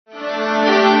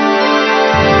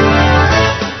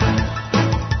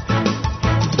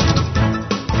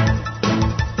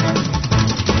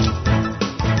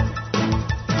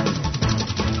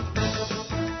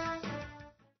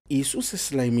Isu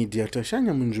Sly Media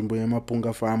tashanya munzvimbo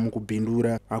yemapunga famu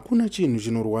kubhindura. Hakuna chinhu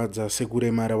chinorwadza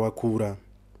sekuremara wakura.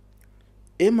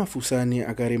 Fusani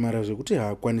akaremara zvekuti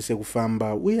haakwanise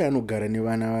kufamba uye anogara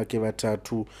nevana vake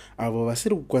vatatu avo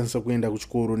vasiri kukwanisa kuenda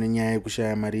kuchikoro nenyaya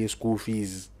yekushaya mari yeschool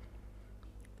fees.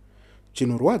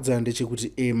 Chinorwadza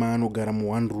ndechekuti anogara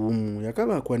mu1 room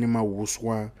yakavakwa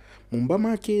nemahuswa. Mumba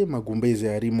make magumbezi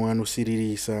arimo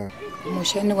anosiririsa.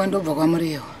 Mushani wandobva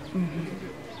kwamurewa.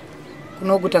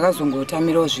 Kunoku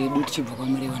takazongotamirawo zvedu tichibva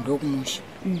kwamurewa ndokumusha.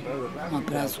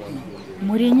 Maplaza kuno.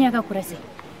 Muri yenyu yakakura sei?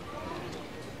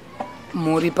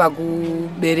 Muri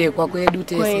pakuberekwa kwedu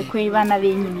tese. Kwe vana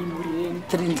venyu muri yenyu.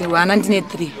 3 vana ndine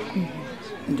 3.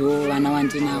 Ndo vana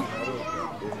wandinawo.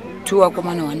 2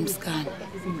 wakomana 1 musikana.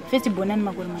 First born ani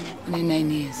makore mana?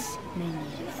 9 years. 9 years.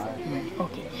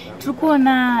 Okay.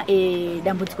 Turikuona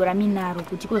dambudziko raminaro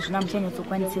kuti kozvina muchanyatso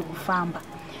kufamba.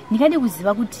 Ndikade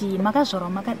kuziva kuti makazvarwa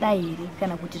makadai here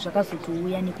kana kuti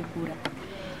zvakazotouya nekukura.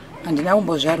 Handina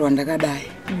kumbozvarwa ndakadai.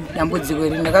 Dambudziko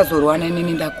iri ndakazorwa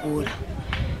neni ndakura.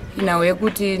 Inawe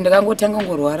yekuti ndakangotanga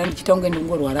ngorwara ndichita kunge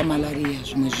ndingorwara malaria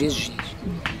zvimwe zvezvi.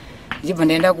 Ndichibva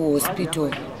ndaenda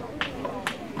kuhospital.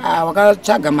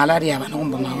 Wakatsvaga malaria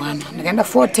vanokumbomawana. Ndakaenda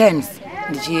 4 times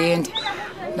ndichienda.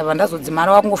 Ndabva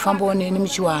ndazodzimara wakungofambawo neni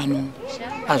muchiwano.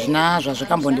 Hazvina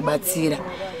zvazvakambondibatsira.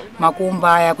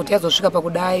 Makumba aya kuti azosvika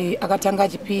pakudai akatanga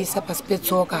achipisa pasi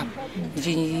petsoka.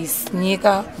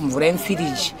 Ndichinyika mvura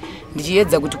yemufiriji.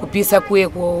 Ndichiedza kuti kupisa kuye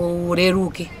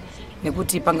kureruke.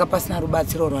 Nekuti panga pasina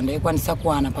rubatsiro rwandaikwanisa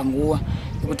kuwana panguva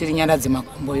nekuti rinyaradze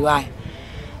makumbo iwayo.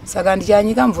 Saka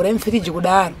ndichanyika mvura yemufiriji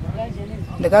kudaro.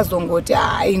 Ndakazongoti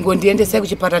ingondiendesai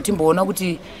kuchipatara timboona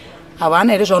kuti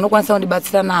havana here zvaunokwanisa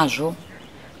kundibatsira nazvo.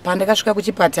 Pandakasvika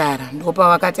kuchipatara ndopa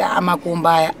vakati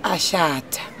makumba aya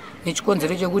ashata.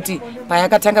 Nechikonzero chekuti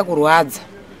payakatanga kurwadza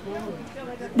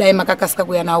dai makakasika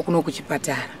kuya nawo kuno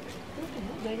kuchipatara.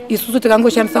 Isusu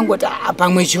tikangoshandisa ngoti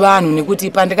pamwe chivanhu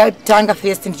nekuti pandakatanga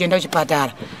first ndichienda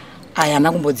kuchipatara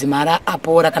ayana kumbodzimara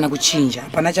apora kana kuchinja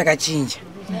pana chakachinja.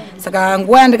 Saka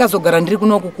nguva yandakazogara ndiri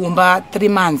kuno kukumba 3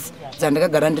 months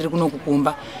dzandakagara ndiri kuno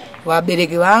kukumba,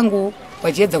 vabereki vangu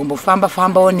vachiedza kumbofamba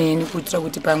fambawo neni kuitira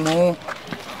kuti pamwewo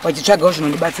vachitsvagawo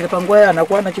zvinondibatsira panguva yana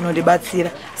kuwana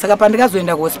chinondibatsira. Saka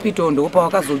pandikazoenda kuhospital ndopa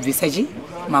wakazobvisa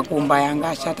makumba yanga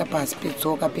ashata pasi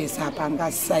petsoka pesa apa anga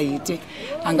asisaite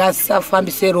anga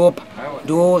asisafambise ropa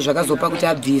ndo zvakazopa kuti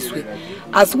abviswe.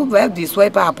 Asi kubva yabviswa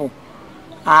ipapo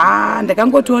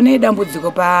ndakangotione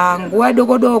dambudziko panguva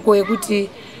doko yekuti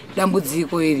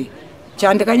dambudziko iri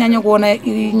chandikanyanya kuona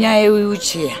inyaya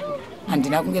yewheelchair.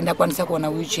 Handina kunge ndakwanisa kuona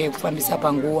wheelchair yekufambisa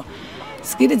panguva.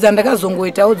 Skiri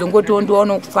dzandakazongoitawo dzongotiwo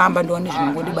ndiwaona kufamba ndiwane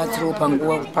zvinongondibatsirawo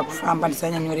panguva pakufamba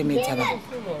ndisanyanyoremedza vanhu.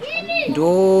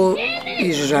 Ndo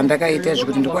izvo zvandakaita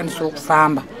zvekuti ndikwanisewo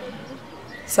kufamba.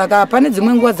 Saka pane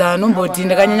dzimwe nguva dzanomboti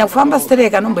ndakanyanya kufamba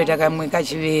straight anomboita kamwe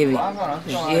kachiveve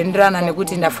zvichienderana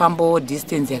nekuti ndafambawo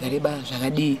distance yakareba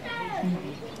zvakadii.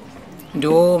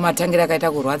 Ndo matangira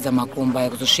akaita kurwadza makumba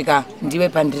ekuzosvika ndiwe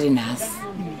pandiri nhasi.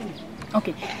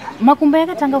 Okay. Makumba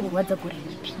yakatanga kurwadza kuri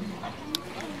ipi?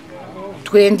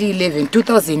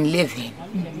 2011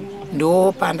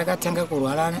 ndo pandakatanga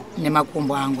kurwara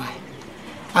nemakumbo angu aya.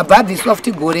 Abhabviswa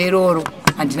futi gore iroro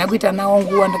handina kuita nawo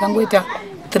nguva, ndakangoita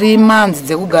 3 months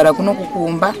dzekugara kuno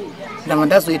kukumba. Ndamva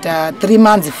ndazoita 3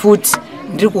 months futi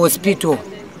ndiri kuhospital.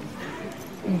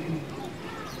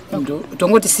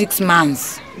 Tongoti 6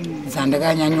 months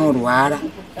dzandakanyanyorwara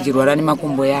ndichirwara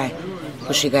nemakumbo yayo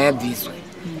kusvika yabviswa.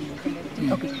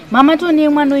 Okay. Mama tone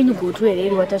mwana wenyu goto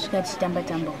here watasvika tichitamba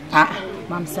tamba?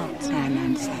 Mamsati.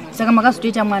 Ndisati. Saka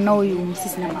makazotoita mwana uyu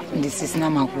musisina makumbo? Ndisisina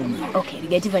makumbo. Okay,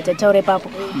 rigativa tataura ipapo.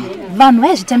 Vanhu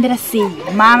vaizvitambira sei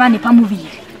mava nepamuviri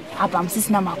apa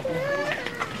musisina makumbo?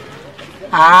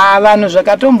 Vanhu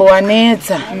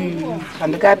zvakatombowanetsa.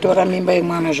 Pandikatora mimba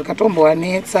yemwana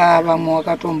zvakatombowanetsa, vamwe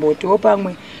wakatombotiwo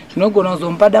pamwe zvinogona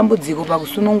kuzomupa dambudziko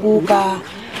pakusununguka.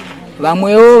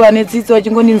 Vamwewo vane tsitsi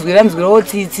vachingondinzwirawo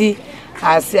tsitsi.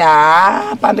 Asi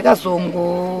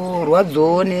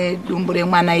pandikazongorwadzawo nedumbu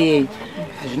remwana iyeyo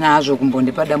hazvina hazvo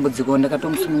kumbondipa dambudziko,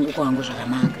 ndakatomusununguka wangu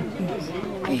zvakanaka.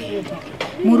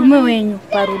 Murume wenyu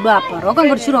parudo apa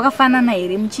rwakanga ruchiri rwakafanana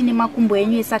here muchine makumbo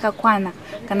enyu ese akakwana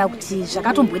kana kuti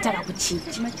zvakatomboita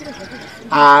kakuchinja?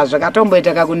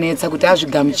 Zvakatomboita kakunetsa kuti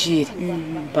azvigamuchire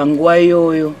panguva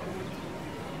iyoyo.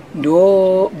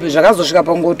 Ndo zvakazosvika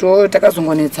pangoto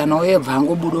takazongonetsanawo yebva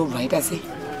angobuda obva aita sei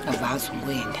abva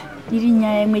azongoenda. Iri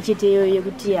nyaya imwe chete iyoyo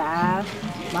yekuti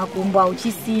makumbo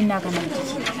auchisina kana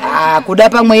kuti kuda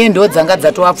pamwe yendo dzanga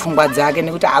dzatova pfungwa dzake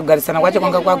nekuti agarisana kwacho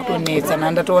kwanga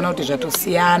kwakutonetsa. Ndatoona kuti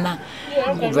zvatosiyana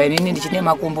kubva inini ndichine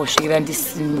makumbo kusvikira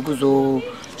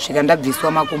svika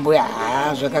ndabviswa makumbo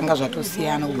zvakanga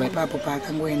zvatosiyana kubva ipapo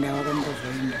paakangoenda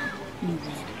vakangozoenda.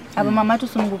 Apa mama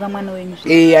tosununguka mwana wenyu?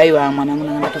 Aiwa mwana wangu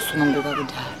nanga tosununguka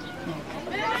kudhara.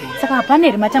 Saka pane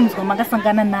ere matambudziko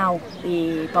makasangana nawo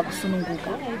pakusununguka?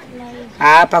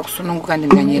 Pakusununguka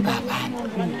ndinganyepa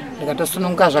hapana.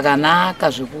 Ndikatosununguka zvakanaka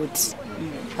zvekuti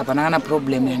hapana kana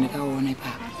problem yandikaona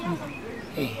ipapo.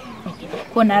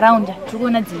 Ko nharaunda tiri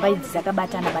kuona dzimba idzi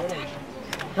dzakabatana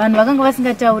vanhu vakanga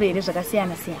vasingatauri ere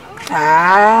zvakasiyana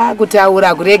siyana?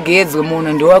 Kutaura kuregedzwe,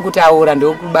 munhu ndiwo kutaura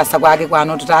ndiwo kubasa kwake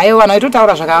kwaanototi aiwa vanhu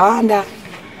vaitotaura zvakawanda.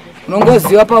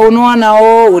 Unongoziva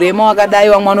paunowanawo urema wakadai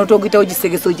vamwe anotokuita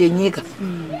uchisekeso chenyika.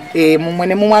 Mumwe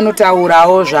nemumwe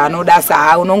anotaurawo zvaanoda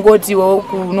saa unongotiwo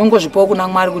unongozvipawo kuna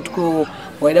Mwari kuti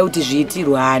waida kuti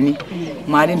zviitirwani.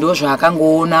 Mwari ndo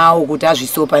zvaakangoonawo kuti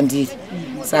azviso pandiri.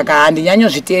 Saka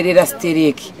handinyanyozviteerera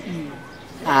sitereki.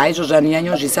 Izvo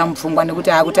zvandinyanyodzvisa mupfungwa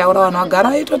nekuti akutaura vanhu vagara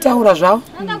vaitotaura zvavo.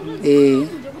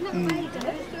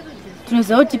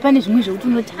 Tinoziva kuti pane zvimwe zvekuti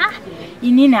unoti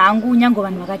inini hangu nyange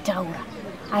vanhu vakataura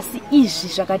asi izvi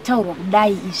zvakataurwa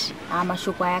kudai izvi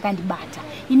mashoko aya akandibata.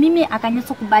 Imimi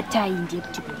akanyatsokubatai ndiye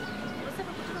kuti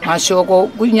mashoko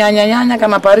kunyanya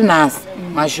kana pari nhasi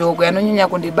mashoko anonyanya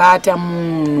kundibata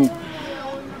munhu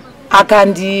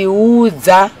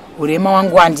akandiudza urema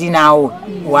wangu wandinawo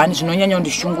wani zvinonyanya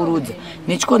kundishungurudza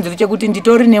nechikonzero chekuti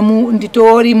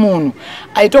nditori munhu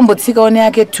aitombotsikawo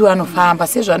neyake tu anofamba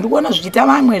sezvo ndikuona zvichita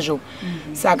vamwezvo.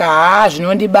 Saka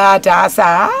zvinondibata asi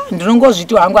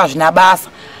ndinongozviti hangu hazvina basa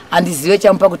handizive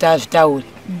chamupa kuti azvitaure.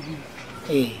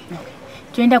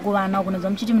 Toenda kuvana kunonzwa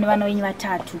muchiti mune vana venyu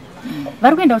vatatu.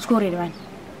 Vari kuenda kuchikoro ere vana?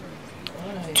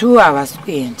 2 havasi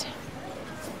kuenda.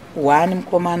 1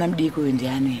 mukomana mudiki uyu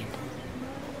ndianoenda.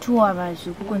 2 ava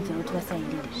zvekukonzera kuti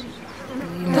vasaendere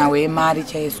zvizvo? Nawe mari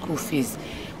chaiye school fees.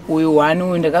 Uyu 1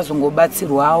 uyu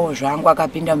ndakazongobatsirwawo zvangu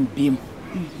akapinda mubhimu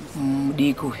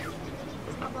mudiki uyu.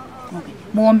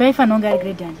 Muombe aifanira kunge ari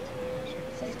grade ani?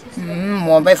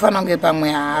 Muombe aifanira kunge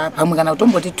pamwe kana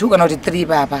kutomboti 2 kana kuti 3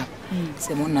 papa.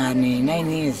 Semunhu ane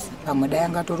 9 years pamwe dai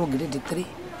angatori grade 3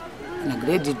 kana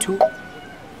grade 2.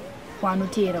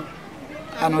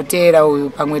 Anoteera uyu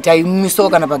pamwe taimumisawo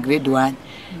kana pagrade 1.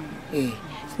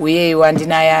 Uye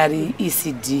wandinaye ari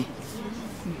ECD.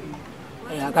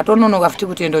 Akatononoka futi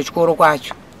kutoenda kuchikoro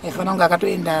kwacho. Aifanira kunge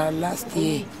akatoenda last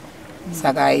year.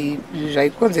 Saka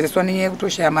zvaikonzereswa nenyaya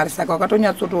yekutoshaya mari. Saka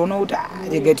wakatonyatsotoona kuti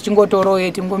rega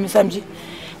tichingotorawo tingomisa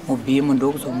mubhimu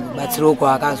ndokuzomubatsirawo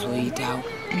kwaakazoitawo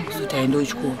kuzoti aende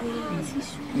kuchikoro.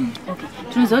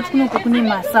 Tinoziva kuti kunoko kune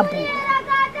masabhuku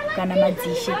kana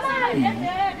madzishe.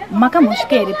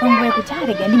 Makambosvika ere panguva yekuti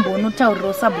rega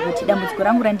ndimbonotaurirawo sabhuku kuti dambudziko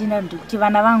rangu randinaro ndekuti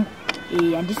vana vangu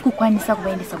handisi kukwanisa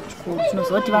kuvaendesa kuchikoro.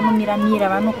 Tinoziva kuti vanomiramira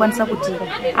vanokwanisa kuti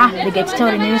rega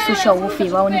titaure nevesocial welfare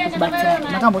vaone kukubatsirani.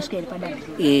 Makambosvika ere padambo?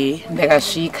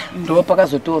 Ndakasvika ndo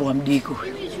pakazotorwa mudiki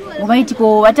uyu.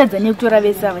 Vaitiko vatadza nekutora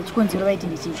vesa vachikonzero vaiti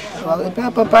ndichii?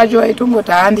 Papa pacho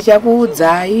vaitongoti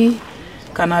handichakuudzai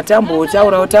kana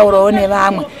tambotaurawo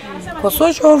nevamwe.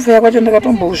 Social welfare kwacho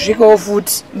ndakatombosvikawo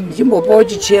futi ndichimbopawo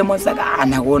chichemo. Saka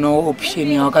ndakuonawo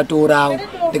option yawakatorawo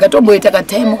ndikatomboita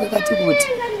kataimu kakati kuti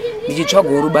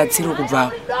ndichitsvagawo rubatsiro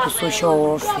kubva kusocial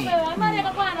welfare.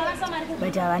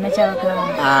 But havana chavaka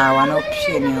hawana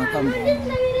option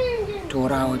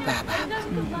yawakambotorawo ipapa.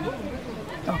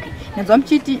 Nanzwa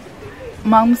muchiti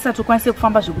musati ukwanise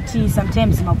kufamba zvekuti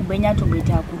sometimes makumbo enyu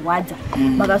atomboita kurwadza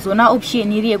makazoona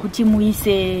option iri yekuti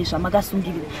muise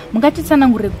zvamakasungirira.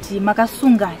 Mungatitsanangurire kuti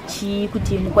makasunga chii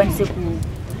kuti mukwanise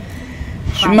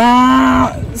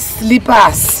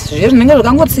slippers zvinenge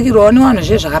zvakangotsikirwawo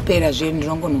nevanhu zvakapera zve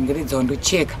ndinongonhongeredzawo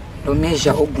ndocheka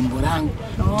ndomezhawo gumbo rangu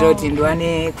kuitira kuti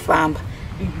ndiwane kufamba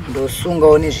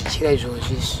ndosungawo nezvichira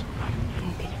izvozvizvi.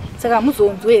 Saka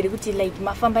muzonzwe here kuti like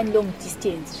mafamba long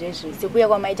distance zvezvo sekuya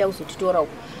kwamaita kuzotitorawo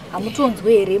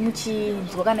hamutonzwe here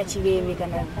muchinzwa kana chiveve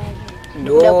kana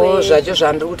ndo zvacho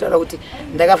zvandiri kutaura kuti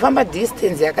ndakafamba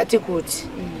distance yakati kuti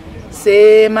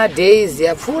semadays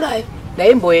yapfuurayo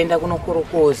ndaimboenda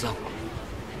kunokorokoza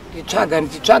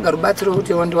ndichitsvaga rubatsiro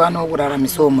kuti ndiwanewo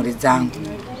kuraramisawo mhuri dzangu.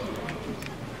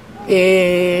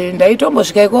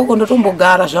 Ndaitombosvika ikoko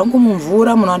ndotombogara zvangu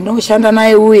mumvura munhu andinoshanda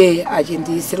naye uye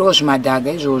achindiisirawo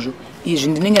zvimadhaga izvozvo.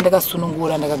 Izvi ndinenge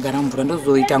ndakasunungura ndakagara mumvura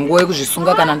ndozoita nguva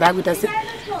yekuzvisunga kana ndakuita se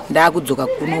ndakudzoka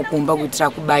kunokumba kuitira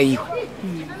kubayiwa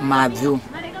mabvu.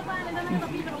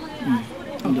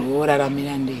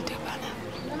 Ndoraramira ndoita pana.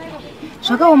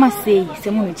 Zvakaoma sei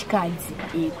semunhu wechikadzi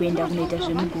kuenda kunoita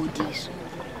zvemugodhi izvo?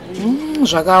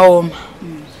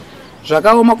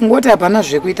 Zvakaoma kungoti hapana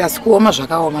zvekuita asi kuoma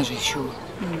zvakaoma zveshuwa.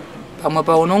 Pamwe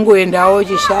paunongoendawo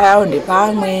uchishayawo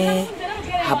ndepamwe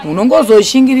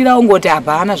unongozoshingirira ungoti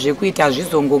hapana zvekuita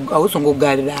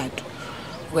hauzongogarirato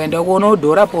ukaenda kuona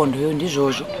udhora pondoyo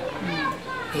ndizvozvo.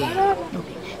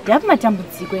 Ndapi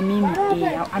matambudziko emimi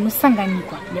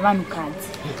anosanganikwa nevanhukadzi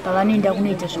pavanoenda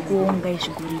kunoita zvekuonga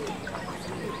izvigoridhe?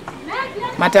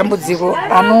 Matambudziko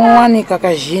anowanika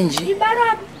kazhinji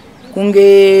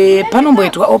kunge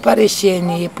panomboitwa operation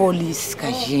yepolisi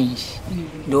kazhinji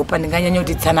ndo pandinganyanya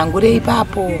kuti tsanangure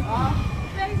ipapo.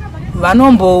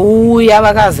 Vanombouya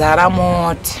vakazara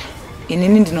mota,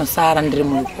 inini ndinosara ndiri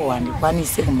muruko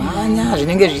handikwanisi kumhanya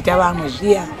zvinenge zviita vamwe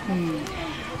zviya.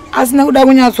 Asina kuda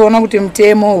kunyatsoona kuti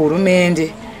mutemo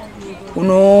hurumende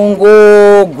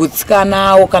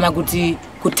unongogutsikanawo kana kuti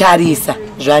kutarisa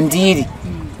zvandiri,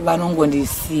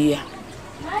 vanongondisiya.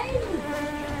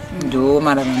 Ndo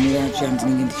mararamiro acho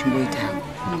andinenge ndichingoita.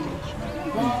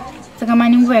 Saka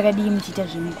mane nguva yakadii muchiita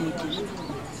zvemugoridhe?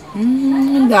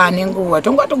 Ndane nguva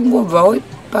tongotongobvawo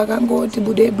pakangoti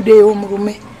budei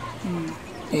murume.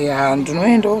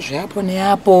 Ndinoendawo zvapo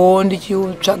neapo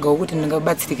ndichitsvagawo kuti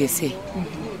ndingabatsirike sei.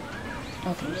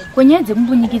 Kwenyaya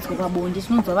dzekumbunyikidzwa pabonde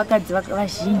tinonzwa vakadzi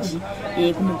vazhinji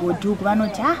kumugodhi uku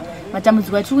vanoti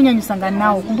matambudziko atiri kunyanyosangana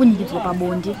nawo kumbunyikidzwa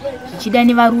pabonde zvichida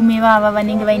nevarume vava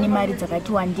vanenge vaine mari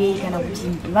dzakati wandei kana kuti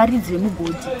varidzi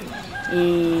vemugodhi.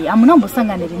 Hamuna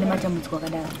kumbosangana here nematambudziko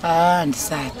akadaro?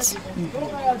 Handisati.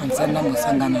 Handisati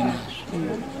ndambosangana nazvo.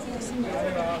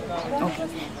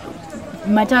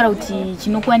 Mataura kuti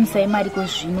chinokwanisai mari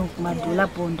kozvino kumadhola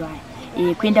pondo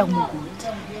aya kuenda kumugodhi.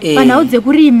 Panhau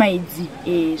dzekurima idzi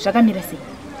zvakamira sei?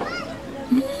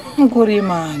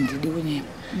 Kurima handidi kunyema.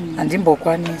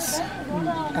 Handimbokwanisa.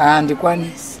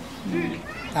 Handikwanisi.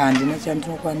 Handina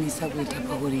chandinokwanisa kuita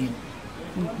pakurima.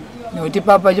 Nokuti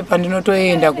papacho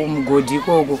pandinotoenda kumugodhi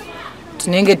ikoko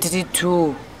tinenge tiri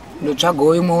 2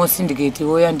 ndotsvagawo imwewo syndicate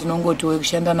woya ndinongoti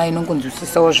wekushanda naye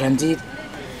inongonzwisisawo zvandiri.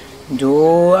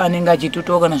 Ndo anenge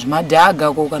achitotawo kana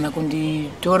zvimadhaga ko kana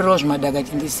kunditorerawo zvimadhaga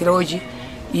achindisirawo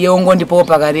iye ungondipawo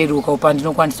pakareruka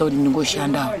pandinokwanisa kuti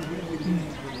ndingoshandawo.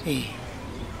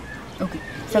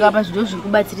 Saka apa zvido zviri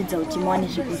kubatsiridza kuti muwane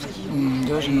zvekudya?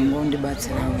 Ndo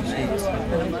zvinongondibatsirawo chete.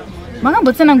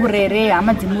 Makambotsanangurira here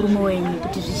hama dzemurume wenyu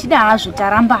kuti zvichida hazvo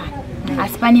tarambana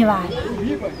asi pane vanhu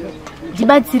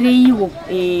ndibatsirei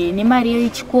nemari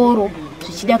yechikoro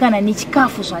zvichida kana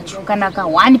nechikafu zvacho kana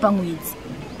ka1 pamwedzi?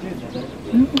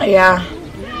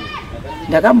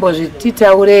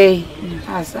 Ndakambozvititaurei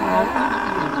asi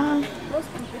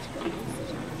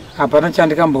hapana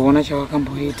chandikamboona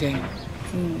chavakamboita.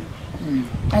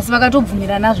 Asi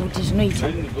vakatobvumira nazvo kuti zvinoita?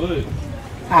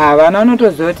 Vana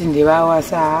vanotoziva kuti ndivavo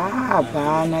asi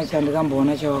hapana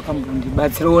chandikamboona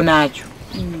chavakambondibatsirawo nacho.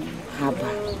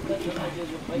 Hapana.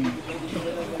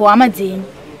 Kuhama dzenyu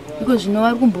iko zvino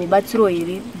vari kumbobatsirawo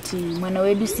here kuti mwana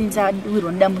wedu since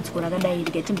awirwa nedambudziko rakadai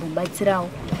rikatimbobatsirawo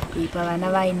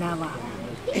pavana vainava?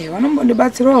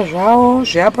 Vanombondibatsirawo zvavo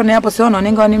zveapo neapo sevanhu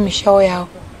vanenge vane mishawo yavo.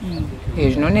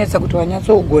 Zvinonetsa kuti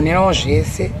vanyatsokugonerawo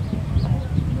zvese.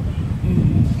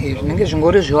 Zvinenge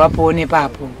zvingori zviwapowo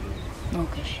nepapo.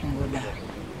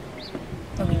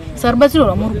 Saka rubatsiro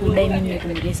rwamuri kuda imimi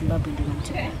kumhuri yeZimbabwe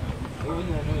nderekuti?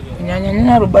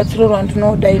 Kunyanya rubatsiro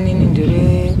rwandinoda inini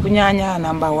ndere kunyanya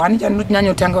number 1 chandinoti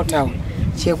nyanyotanga kutaura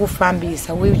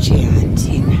chekufambisa wheelchair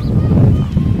handina.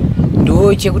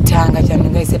 Ndo chekutanga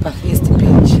chandingaise pafirst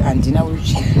page handina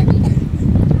wheelchair.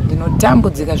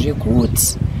 Ndinotambudzika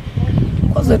zvekuti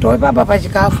kozotowe papa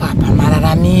pachikafu apa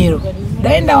mararamiro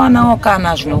dai ndawanawo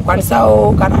kana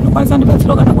zvinokwanisawo kana ndokwanisa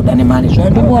ndibatsirawo kana kuda nemari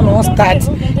zvandinowanawo start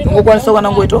ndingokwanisawo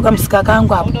kana ngoitawo kamusika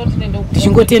kangu apo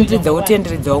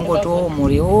ndichingotenderedzawo ngotowo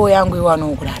mhuriwo yangu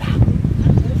iwanawo kurarama.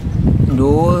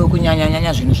 Ndo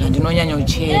kunyanya zvinhu zvandinonyanya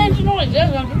uchena.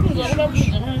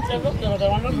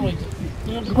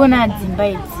 Ndikuona dzimba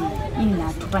idzi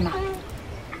inhatu panapa.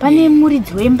 Pane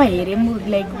muridzi wemba here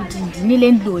like kuti ndine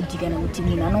landlord kana kuti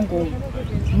munhu anongo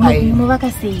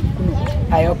munovaka sei kuno?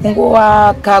 Aiwa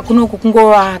kungowaka kunoku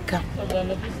kungovaka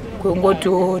kungoti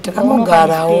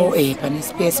takangogarawo pane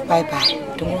space paipai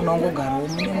tongonongogarawo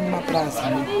mune mumaplaza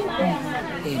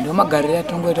ndo magariro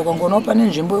atongoita kangonawo pane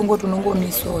nzvimbo yongoti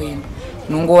unongomisawo ino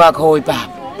unongovakawo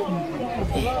ipapo.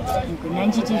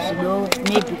 Nanchiti zvido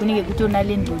maybe kunenge kutona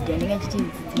landlord anenge achiti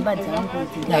dzimba dzangu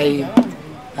dziri. Aiwa.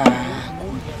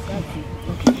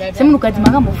 Semunhukadzi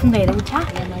makambofunga here kuti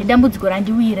nedambudziko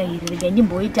randiwira iri regai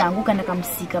ndimboita hangu kana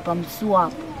kamusika pamusuwo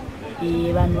apo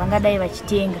vanhu vangadai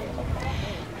vachitenga?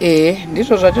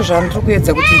 Ndizvo zvacho zvandiri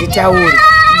kuedza kuti nditaure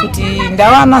kuti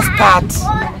ndawana start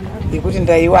yekuti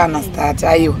ndaiwana start.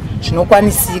 Aiwa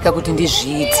zvinokwanisika kuti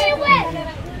ndizviite.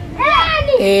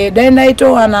 Dai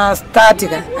ndaitowana start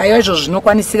aiwa izvo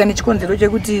zvinokwanisika nechikonzero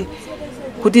chekuti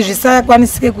kuti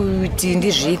zvisakwanisike kuti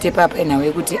ndizviite papa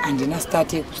nawe kuti andina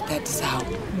start sawo.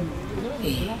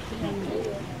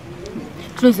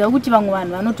 Tinoziva kuti vamwe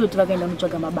vanhu vanototi vakaenda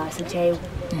kutsvaga mabasa chaiwo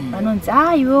vanonzi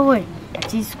iwewe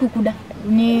hatisi kukuda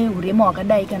une urema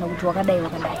hwakadai kana kuti wakadai.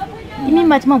 Imi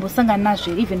mati mambosangana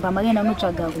nazvo even pamakaenda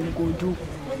unotsvaga kumugodhu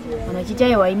vanhu vachiti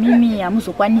aiwa imimi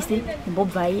hamuzokwanise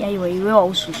imbobvai aiwa iwe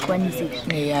hauzozvikwanise.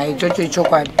 Ichocho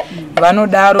ichokwadi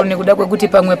vanodaro nekuda kwekuti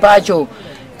pamwe pacho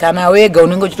kana wega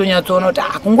unenge uchitonyatsoona kuti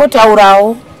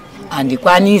akungotaurawo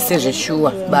handikwanise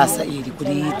zveshuwa basa iri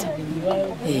kuriita.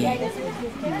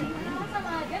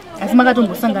 Asi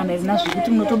makatombosangana nazvo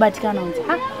kuti munotobatikana unzi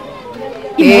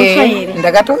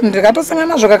ndakatosangana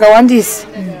nazvo kakawandisa.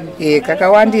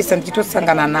 Kakawandisa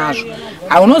ndichitosangana nazvo.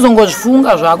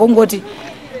 Unozongozvifunga zvako ngoti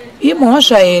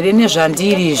imhosva here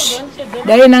nezvandiri izvi.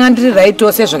 Dai nanga ndiri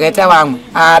raitose zvakaita vamwe.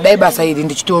 Dai basa iri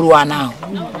ndichitorwa nawo.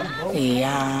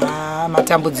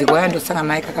 Matambudziko yandosangana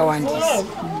naye kakawandisa.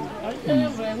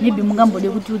 Maybe mungambode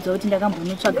kutiudza kuti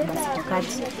ndakambonotsvaga basa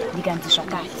pakati ndikanzi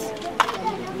zvakati.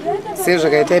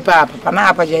 Sezvakaita ipapa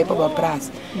panapa chaipo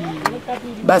paprasi.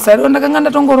 Basa riro ndakanga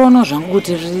ndatongoroona zvangu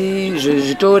kuti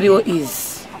zvitoriwo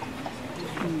izi.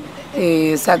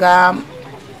 Saka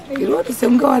iroti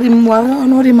sekunge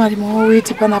wanorima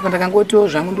witi panapa ndakangotiwo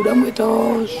zvangu ndoda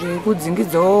kuitawo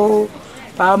zvekudzingidzawo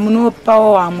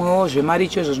pamunopawo vamwewo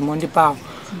zvemaricho izvo zvimondipawo.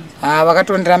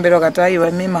 Vakatondirambira vakati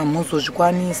aiwa mimi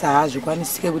hamuzozvikwanisa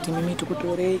hazvikwanisike kuti mimi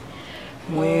tikutorei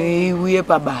mwiuye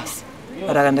pabasa.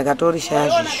 Raka ndakatorishaya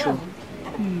zvishuwa.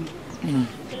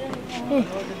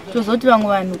 Tozoti vamwe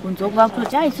vanhu kunzwa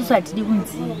kuvakutoti isusu hatidi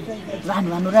kunzi vanhu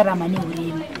vanorarama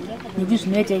neurema nekuti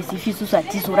zvinoita isifi isusu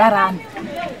hatizorarama.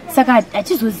 Saka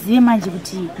hatizozive manje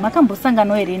kuti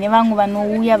makambosanganawo here nevamwe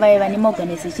vanouya vaya vane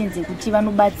maorganizations ekuti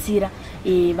vanobatsira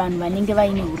vanhu vanenge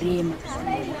vaine urema.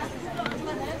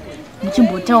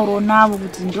 Muchimbotaurawo navo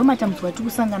kuti ndio matambudziko atiri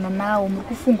kusangana nawo muri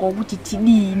kufungawo kuti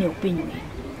tidii neupenyu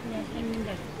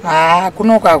hwedu.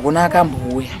 Kunoku hakuna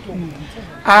akambouya.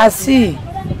 Asi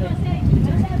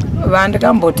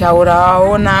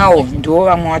vandakambotaurawo nawo ndiwo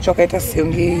vamwe vacho vakaita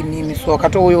senge imimi so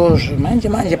wakatouyawo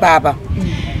manje papa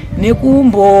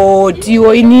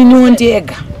nekumbotiwo ininiwo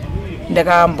ndega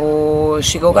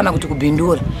ndakambosvikawo kana kuti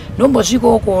kubhindura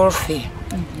ndombosvikawo kuorfe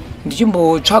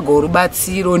ndichimbotsvagawo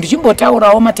rubatsiro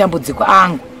ndichimbotaurawo matambudziko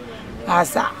angu.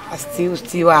 Asi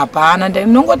hapana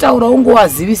ndinongotaurawo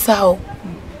ngowazivisawo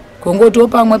kongotiwo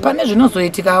pamwe pane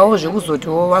zvinozoitikawo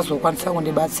zvekuzotiwo vazokwanisa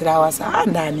kundibatsirawo. Asi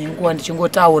handane nguva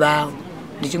ndichingotaura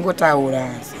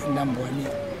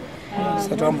sandambowanika.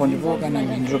 Sati wambondipawo kana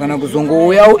mhinduro kana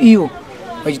kuzongouyawo iwo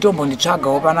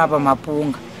vachitombonditsvagawo panapa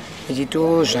mapunga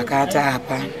vachito zvakati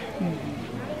hapana.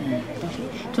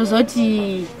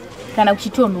 Tozoti kana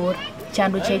kuchitonhora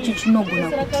chando chaicho chinogona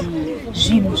kuti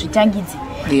zvinhu zvitangidze.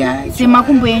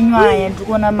 Semakumbo enyu aya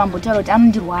ndikuona mambotaura kuti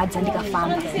anondirwadza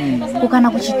ndikafamba. Kana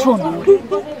kuchitonhora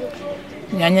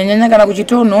nyanya kana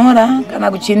kuchitonhora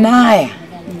kana kuchinaya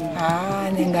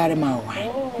anenge ari mahwai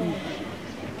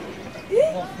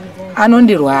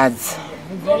anondirwadza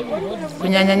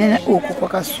kunyanya uku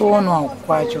kwakasonwa uku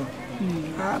kwacho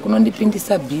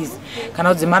kunondipindisa bhizi kana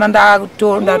kudzimara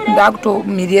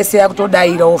miri yese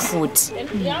yakutodairawo futi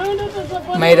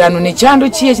maererano nechando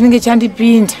chiye chinenge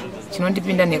chandipinda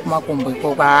chinondipinda nekumakumbo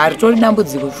ikoko haritori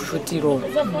dambudziko futi iroro.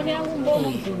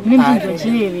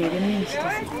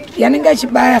 Yanenge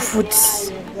achibaya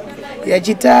futi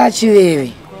yachita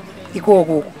chiveve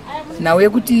ikoko nawe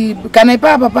kuti kana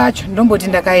ipapa pacho ndomboti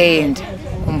ndakaenda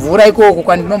kumvura ikoko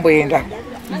kwandinomboenda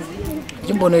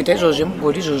ndimbonoita izvozvo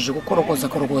mubhodi izvozvo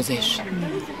zvekukorokoza izvi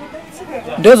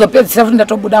ndozopedzisa futi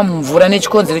ndatobuda mumvura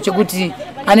nechikonzero chekuti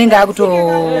anenge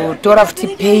akutotora futi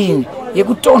pain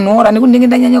yekutonhora nekuti ndinenge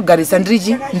ndanyanya kugarisa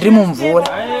ndiri mumvura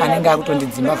anenge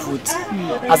akutondidzimba futi.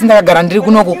 Asi ndakagara ndiri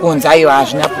kunoku kunze aiwa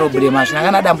hazvina problem hazvina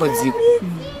kana dambudziko.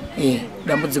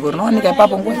 Dambudziko rinowanika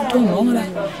ipapo nguva yekutonhora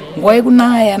nguva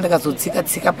yekunaya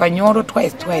ndakazotsika panyoro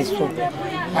twice so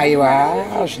aiwa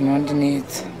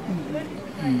zvinondinetsa.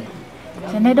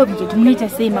 Zvandaida kuzoti munoita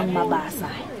sei mamwe mabasa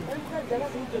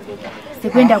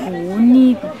sekuenda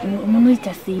kuhuni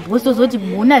munoita sei because tozoti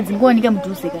huni hadzingowanika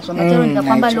mudhuze kazvamatauro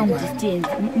ndikafamba long distance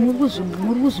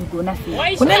muri kuzvigona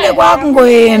sei? Kunenge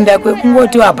kwakungoenda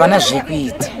kwekungoti hapana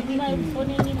zvekuita.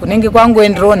 Kunenge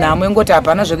kwangoenderawo nhamo ingoti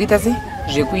hapana zvekuita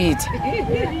zvekuita.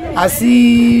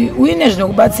 Asi uine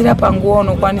zvinokubatsira panguva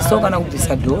unokwanisawo kana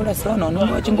kubvisa dhora sevanhu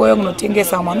vanenge vachingouya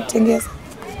kunotengesa vamwe vanotengesa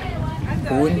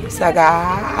huni. Saka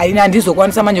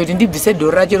handizokwanisa manje kuti ndibvise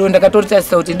dhora racho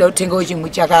ndakatoritarisira kuti nda kutengawo chimwe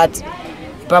chakati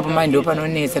ipapo manje ndo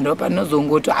panonetsa ndo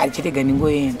panozongoti chirega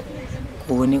ndingoenda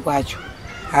kuhuni kwacho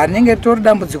harinenge ritori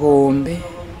dambudziko hombe.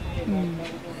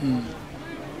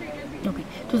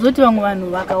 tuzoti vamwe vanhu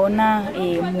vakaona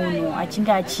munhu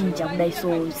achinge achinja kudai so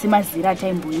semazira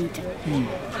ataimboita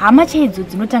hama chaidzo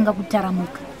dzinotanga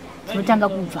kutaramuka dzinotanga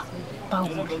kubva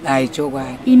pauri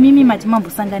chokwadi imimi mati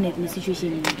mambosangana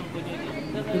nesituation iyi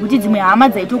nekuti dzimwe hama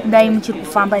dzaitokudai muchiri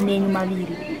kufamba nenyu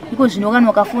maviri iko zvino kana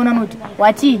wakafona noti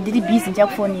wati ndiri busy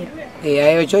ndichakufonera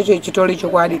ayo chocho chitori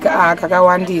chokwadi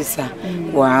kakawandisa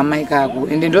kuhama ikako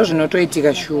ende ndo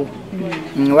zvinotoitika shuwa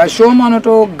vashoma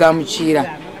vanotogamuchira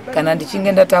kana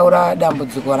ndichinge ndataura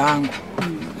dambudziko rangu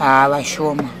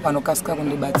vashoma vanokasika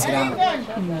kundibatsirawo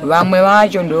vamwe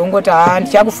vacho ndongoti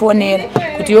ndichakufonera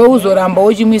kuti iwe uzoramba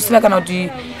uchimuisira kana kuti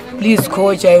please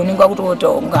coach unenge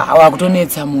wakutotonga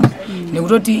wakutonetsa munhu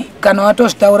nekutoti kana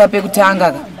watozvitaura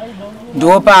pekutanga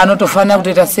ndo paanotofanira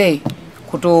kutoita sei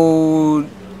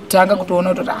kutotanga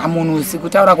kutoona kuti munhu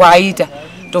sikutaura kwaaita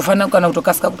tofanira kana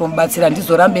kutokasika kutomubatsira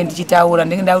ndizorambe ndichitaura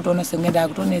ndenge ndakutoona senge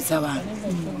ndakutonetsa vanhu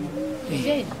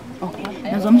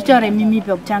nazvo muchitaura imimi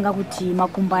pakutanga kuti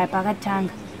makumbo aya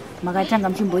pakatanga makatanga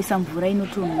muchimboisa mvura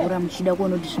inotonhora muchida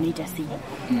kuona kuti zvinoita sei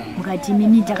mukati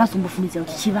imimi takazombofunidza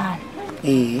kuti chivanhu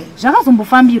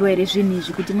zvakazombofambirwa here zvinhu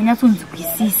izvi kuti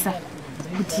munyatsonzwisisa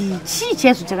kuti chii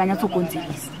chaizvo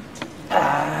chakanyatsokonzeresa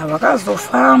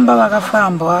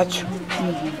vakafamba wacho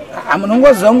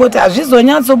munongoziva ngoti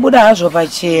hazvizonyatsobuda hazvo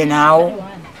pachenawo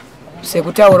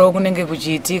sekutaurawo kunenge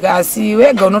kuchiitika asi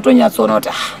wega unotonyatsoona kuti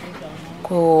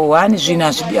kuhani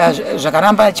zvinhu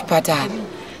zvakaramba chipatara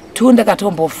tu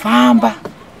ndakatombofamba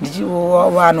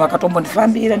vanhu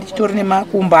vakatombondifambira ndichitori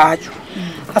nemakumbo acho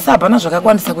asi hapana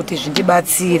zvakakwanisa kuti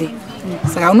zvindibatsire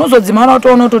saka unozodzimara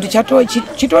utoona kuti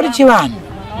chitori chivanhu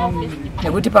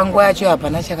nekuti panguva yacho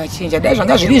hapana chakachinja dai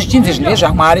zvanga zviri zvichinzi zvine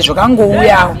zvamwari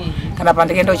zvakangouyawo kana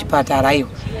pandikaenda kuchipatara iyo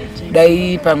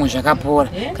dai pamwe zvakapora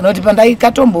kana kuti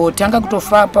pandaikatombotanga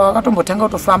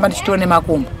kutofamba ndichitori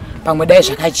nemakumbo pamwe dai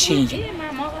zvakachinja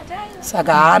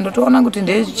saka ndotoona kuti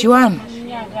ndechivanhu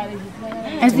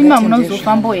asi mamuna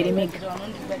uzofambawo here mega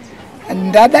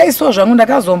ndadaiso zvangu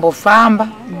ndakazombofamba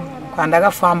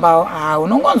kwandakafambawo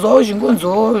unongonzwawo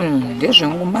uchingonzwawo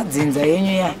ndezvengu madzinza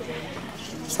yenyu ya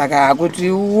saka kuti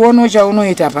uone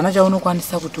chaunoita hapana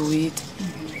chaunokwanisa kuti uite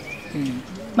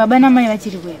baba namai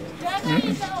vachiri kwera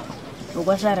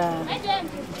ukwasvara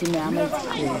kuti nehama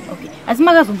asi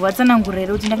makazombovatsanangurira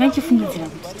here kuti ndakanichifungidzira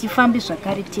kuti tifambe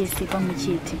zvakare tese pamwe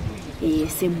chete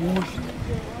semhuri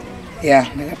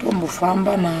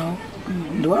ndakatombofamba nawo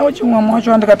ndiwawo chimwamwe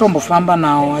wacho wandikatombofamba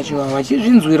nawo wacho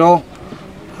vachizvinzwirawo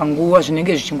panguva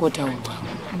zvinenge zvichingotaurwa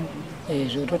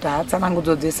zvototi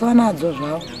hatsanangudzo dzese vanadzo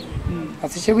zvavo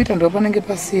asi chekuita ndo panenge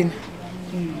pasina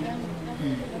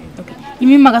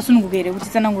imi makasununguka here kuti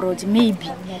tsanangurira kuti maybe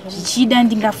zvichida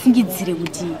ndingafungidzire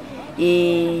kuti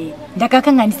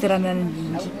ndakakanganisirana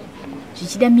ningi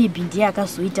zvichida maybe ndiye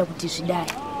akazoita kuti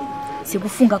zvidai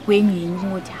sekufunga kwenyu yenyu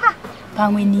kungoti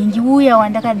pamwe ningi uya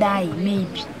wandakadai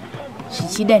maybe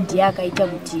zvichida ndiye akaita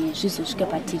kuti zvizosvika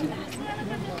patiri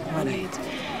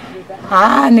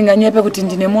ndinganyepe kuti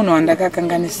ndine munhu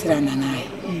wandakakanganisirana naye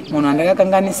munhu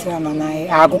wandakakanganisirana naye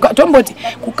tomboti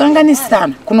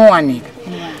kukanganisirana kunowanika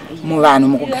muvanhu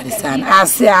mukugarisana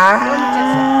asi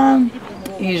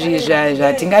izvi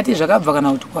zvatingati zvakabva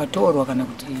kana kuti kwatorwa kana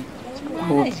kuti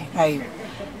kupi aiwa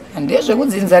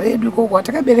ndezvekudzinza redu ikoko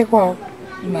kwatakaberekwawo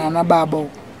nana baba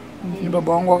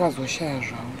baba wangu wakazoshaya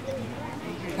zvavo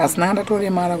asi nanga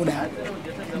ndatoremara kudai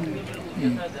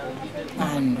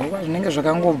ndoka zvinenge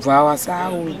zvakangobvawo asi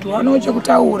tiwanawo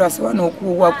chekutaura sevanhu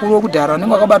vakuru vokudhara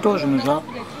vanenge vakabatawo zvinhu zvavo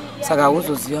saka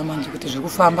hauzoziva manje kuti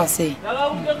zvikufamba sei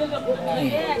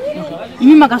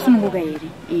imi makasununguka here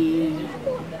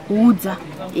kuudza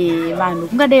vanhu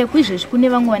kungadai kuizvezvi kune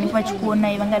vamwe vanenge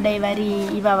vachikuonai vangadai vari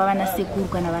ivava vana sekuru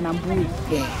kana vana mbuya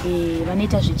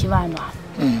vanoita zvechivanhu ava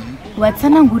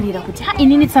kuvatsanangurira kuti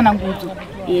inini tsanangudzo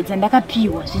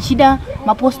dzandakapiwa zvichida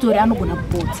mapostori anogona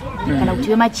kupodza kana kuti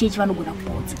vemachechi vanogona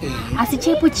kupodza asi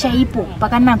chaipo chaipo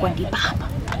pakanangwa ndepapa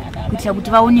kuitira kuti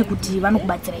vaone kuti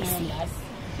vanokubatsirai sei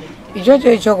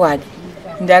ichocho ichokwadi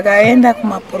ndakaenda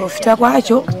kumaprofita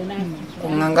kwacho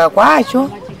kun'anga kwacho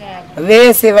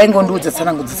vese vaingondiudza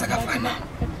tsanangudzo dzakafanana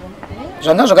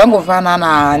zvanga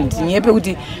zvakangofanana ndinyepe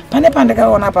kuti pane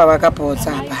pandakaona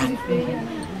pavakapodza hapana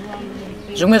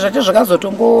zvimwe zvacho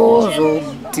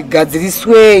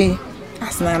zvakazotongozotigadziriswei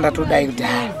asina ndatodai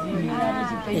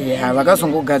kudhara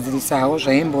vakazongogadzirisawo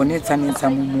zvaimbonetsanetsa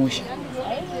mumusha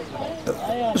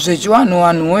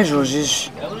zvechivanhu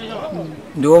izvozvizvi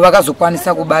ndo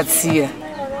vakazokwanisa kubatsira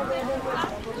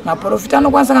maprofita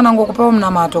anokwanisa kana ngokupawo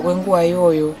munamato kwenguva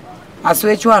iyoyo asi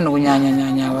vechivanhu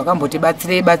kunyanya vakamboti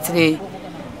batsirei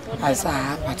asi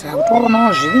patara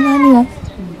kutoonawo zviri naniwo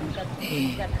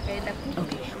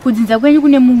kudzinza kwenyu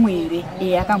kune mumwe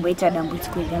ere akamboita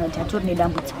dambudziko kana kuti atori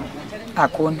nedambudziko?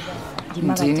 Hakuna,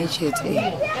 ndini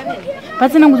chete.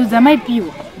 Patsanangudzo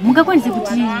dzamaipiwa mungakwanise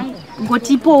kuti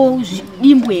ngotipowo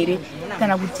dimbu ere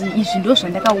kana kuti izvi ndo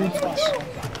zvandakaudzwa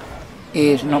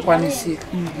izvi? Zvinokwanisika.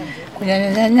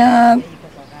 Kunyanya-nyanya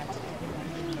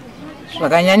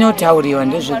zvakanyanyotauriwa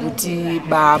ndezvekuti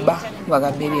baba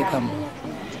vakabereka munhu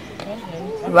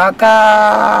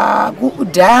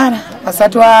vakakudhara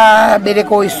vasati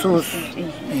vaberekawo isusu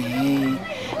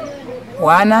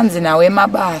wananzi nawe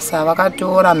mabasa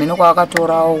vakatora mheno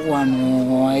kwavakatorawo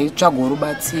vanhu vaitsvaga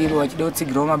rubatsiro vachida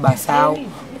kutsigirawo mabasa avo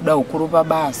kuda ukuru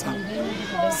pabasa.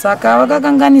 Saka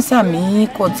vakakanganisa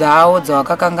mhiko dzavo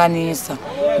dzavakakanganisa,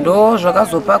 ndo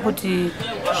zvakazopa kuti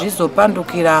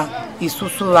zvizopandukira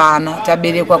isusu vana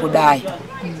taberekwa kudai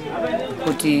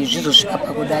kuti zvizosvika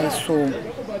pakudai. So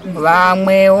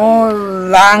vamwewo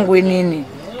vangu inini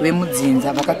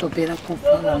vemudzinza vakatopera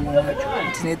kufa, vamwe vacho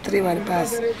tine 3 vari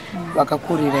pasi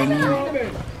vakakurira inini,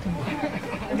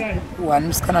 1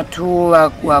 musikana 2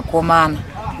 vakomana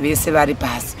vese vari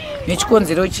pasi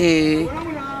nechikonzero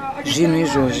chezvinhu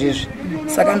izvozvizvi.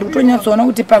 Saka ndikutonyatsoona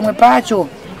kuti pamwe pacho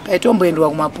paitomboendwa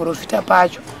kumaprofita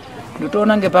pacho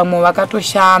ndotoona ngepamwe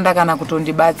vakatoshanda kana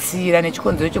kutondibatsira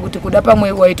nechikonzero chekuti kuda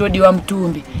pamwe waitodiwa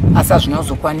mutumbi asi hazvina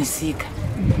kuzokwanisika.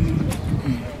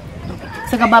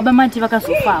 Saka baba mati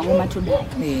vakazofawo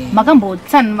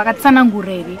matodai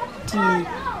vakatsanangura ere kuti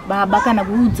baba kana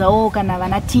kuudzawo kana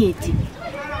vana tete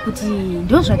kuti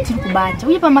ndo zvatiri kubata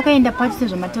uye pamakaenda pacho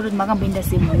sezvamataura kuti makamboenda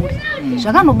semhuri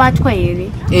zvakanobatwa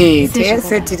ere?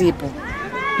 Tese tiripo,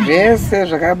 zvese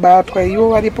zvakabatwa, ivo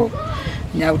varipo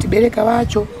nyakutibereka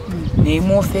vacho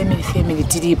neimo family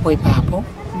tiripo ipapo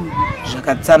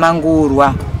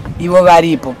zvakatsanangurwa, ivo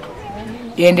varipo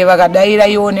ende vakadaira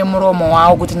iwo nemuromo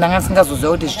wavo kuti ndanga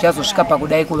singazoziva kuti zvichazosvika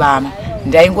pakudai kuvana.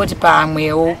 Ndaingoti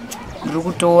pamwewo ndiri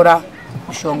kutora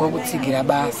mushonga wekutsigira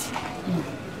basi.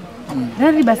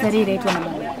 Rari basa rei raitwa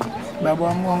nababa? Baba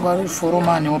wangu wanga ari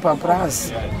foromani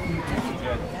wepapurazi.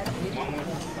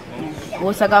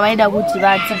 Saka vaida kuti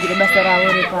vatsigire basa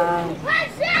ravo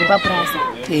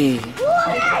repapurazi?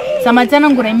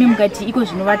 Samatsanangura imi mukati iko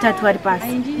zvino vatatu vari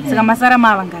pasi, saka masara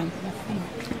mavangani?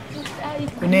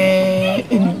 Kune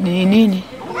nini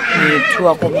 2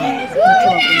 vakomana.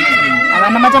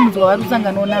 Havana matambudziko vari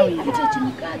kusanganawo nawo ere?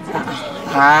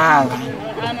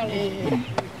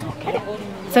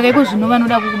 Saka iko zvino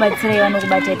vanoda kukubatsirai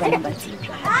vanokubatai panhamba dzipi?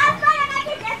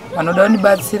 Vanoda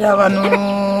kundibatsira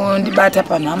vanondibata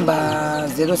panhamba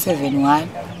 071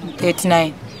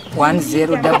 39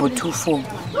 10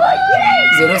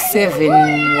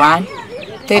 071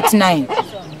 39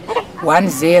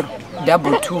 10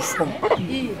 224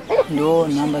 ndo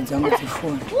nhamba dzangu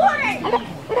dzefoni.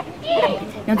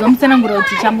 Nyanzwa mutsanangura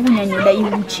kuti chambo kunyanyoda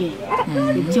iuche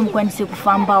kuti mukwanise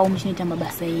kufambawo muchinoita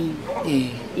mabasa enyu.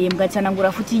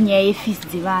 Mukatsanangura futi nyaya yefees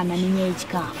dzevana nenyaya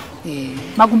yechikafu.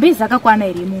 Magumbezi akakwana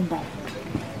ere mumba?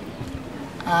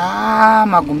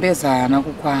 Magumbezi haana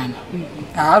kukwana.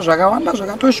 Zvakawanda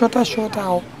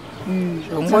zvakatoshota-shotawo.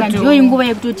 Saka ndiyo inguva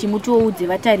yekutoti mutoudze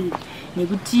vatariri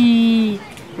nekuti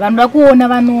vanoda kuona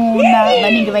vanoona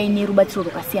vanenge vaine rubatsiro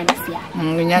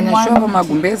rwakasiyana-siyana. Kunyanya shoko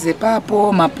magumbezi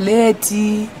papo,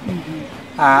 mapleti.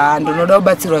 Ndinoda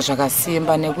kubatsirwa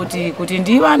zvakasimba nekuti kuti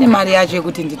ndiwane mari yacho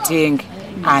yekuti nditenge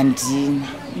handina.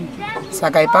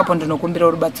 Saka ipapo ndinokumbira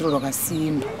rubatsiro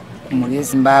rwakasimba kumhuri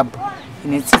yeZimbabwe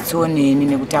ine tsitso neni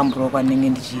nekutambura kwanenge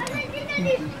ndichiita.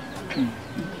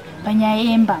 Panyaya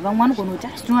yemba vamwe vanogona kuti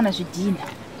tinowana zvidhina,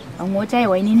 vamwe voti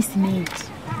aiwa inini simenti.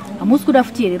 Hamusi kuda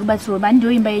futi here rubatsiro? Bani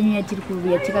ndiyo imba yenyu yatiri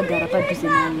kuuya tikagara padhuze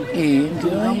nayo.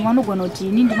 Vamwe vanogona kuti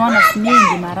ini ndinowana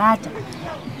simende marata.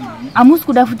 Hamusi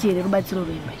kuda futi here rubatsiro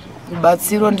rwemba?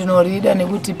 Rubatsiro ndinorida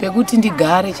nekuti pekuti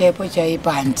ndigare chaipo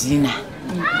handina.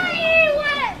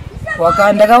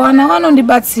 Ndakawana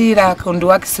vanondibatsira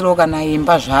kundiwakisirawo kana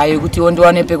imba zvayo kuti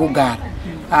ndiwane pekugara.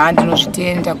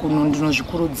 Ndinozvitenda kuno,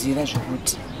 ndinozvikurudzira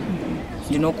zvekuti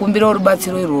ndinokumbira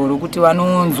rubatsiro irworwo kuti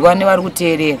vanonzwa nevari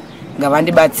kuteerera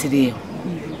ngavandibatsirewo.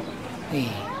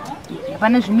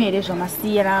 Hapana zvimwe here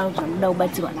zvamasiyira zvanoda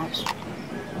kubatsirwa nazvo?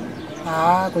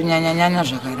 Kunyanya-nyanya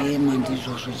zvakarema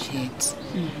ndizvozvo chete.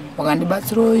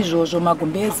 Wakandibatsirawo izvozvo,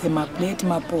 magumbezi, mapleti,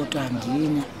 mapoto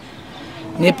handina.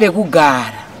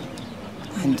 Nepekugara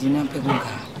handina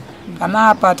pekugara. Kana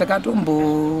apa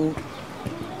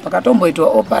pakatomboitwa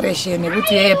operation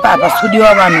yekuti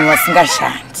pasudiwa vanhu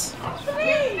vasingashandi.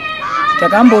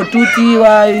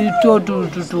 Takambotutiwa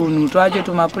tunhu twacho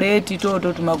tumapleti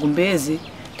toto tumagumbezi,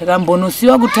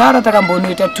 takambonosiwa kutara,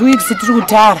 takambonoita 2 weeks tiri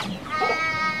kutara.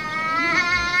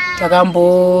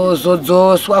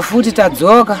 Takambozodzoswa futi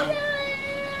tadzoka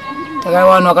saka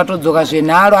vanhu vakatodzoka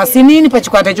zvenharo asi nini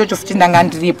pachikwata ichocho futi ndanga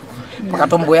ndiripo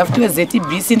pakatomboya futi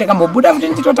veZTBC ndakambobuda futi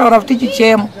ndichitotaura futi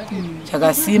chichemo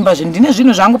chakasimba ndine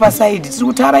zvinhu zvangu pasaidi tiri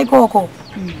kutaura ikoko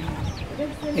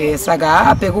saka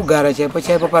apekugara chaipo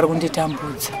chaipo pari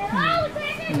kunditambudza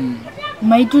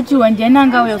maitutiwa ndiani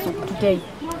angauya kuzokututai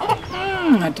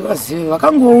hativazivi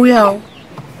vakangouyawo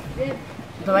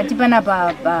pavati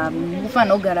panapa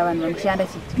mukufanira kugara vanhu vanoshanda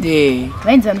chiti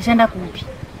vainzi vanoshanda kupi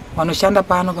vanoshanda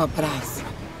pano papurazi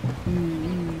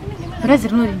purazi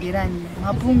rinorindirani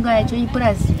mapunga yacho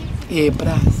ipurazi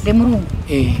purazi remurungu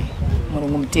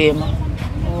murungu mutema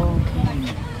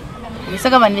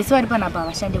saka vanhu vese vari panapa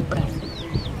havashande kupurazi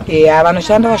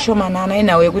vanoshanda vashomanana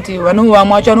nenhau yekuti vamwe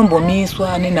vacho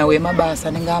vanombomiswa nenhau yemabasa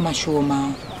anenge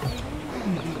amashoma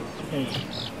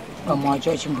vamwe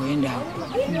vacho vachimboendawo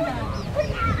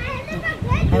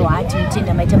aiwa hati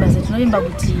mutenda maita basa tinovimba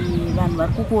kuti vanhu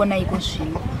vari kukuona iko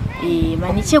zvino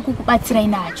vane chekukubatsirai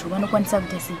nacho vanokwanisa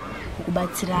kuita sei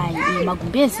kukubatsirai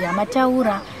magumbezi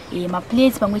amataura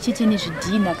maplates pamwe chete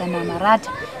nezvidhina kana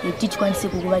marata ekuti tikwanise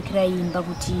kukuvakirai imba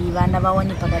kuti vana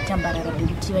vaone pakatambarara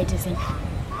pekuti vaite sei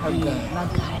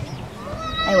vagare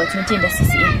aiwa tinotenda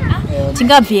sisi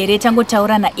tingabve here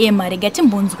tangotaura naEmma rega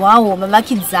timbonzwawo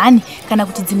vavakidzani kana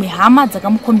kuti dzimwe hama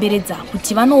dzakamukomberedza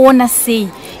kuti vanoona sei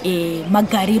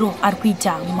magariro ari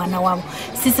kuita mwana wavo.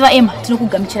 Sisi vaEmma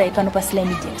tinokugamuchirai pano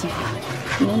paSlyMedia TV.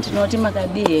 Ndinoti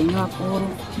makadi henyu akuru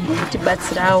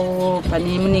mutibatsirawo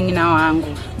pane muningina wangu.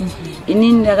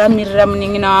 Ini ndakamirira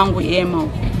muningina wangu Emma.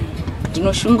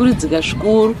 Ndinoshungurudzika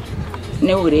zvikuru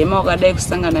neurema wakadai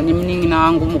kusangana nemuningina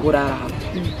wangu mukurarama.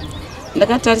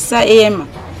 Ndakatarisa Emma,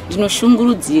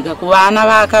 ndinoshungurudzika kuvana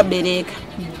vaakabereka.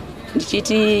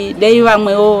 Ndichiti dai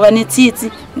vamwewo vane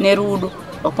tsitsi nerudo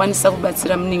vakwanisa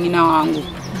kubatsira muningina wangu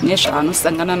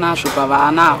nezvaanosangana nazvo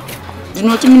pavana ava.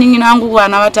 Ndinoti muningina wangu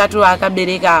kuvana vatatu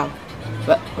vaakabereka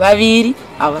ava, vaviri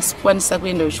havasi kukwanisa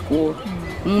kuenda kuchikoro,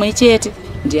 mumwe chete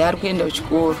ndiye ari kuenda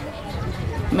kuchikoro.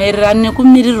 Maererano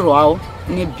nekumirirwawo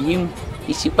nebhimu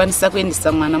ichikwanisa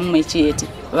kuendesa mwana mumwe chete,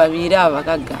 vaviri ava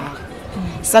vakagara.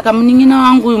 Saka muningina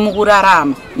wangu uyu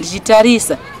mukurarama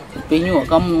ndichitarisa upenyu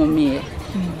hwakamuomera.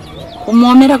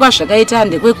 Kumuomera kwazvakaita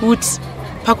ndekwekuti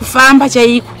pakufamba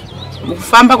chaiko,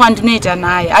 mukufamba kwandinoita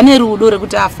naye ane rudo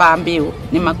rekuti afambewo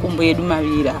nemakumbo edu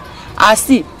maviri,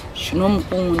 asi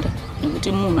zvinomukunda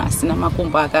nekuti munhu asina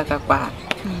makumbo akakwana.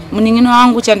 Muningina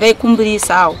wangu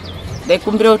chandaikumbilisawo,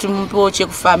 ndaikumbira kuti mupewo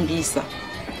chekufambisa.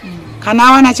 Kana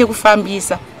awana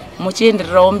chekufambisa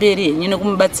muchiendererawo mberi henyu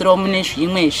nekumubatsirawo mune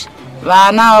zvimwezvi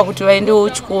vana ava kuti vaendewo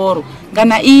kuchikoro,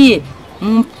 kana iye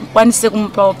mukwanise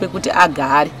kumupawo pekuti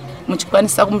agare,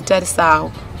 muchikwanisa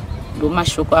kumutarisawo. Ndo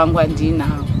mashoko angu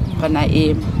andinawo pana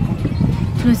Emma.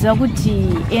 Tinoziva kuti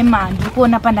Emma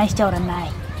ndikuona pana achitaura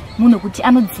naye munhu kuti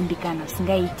anodzimbikana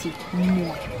singaiti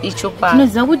mumwoyo. Ichokwadi.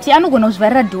 Tinoziva kuti anogona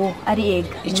kuzvivarira dhoo ari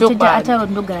ega. Ichokwadi. Ataura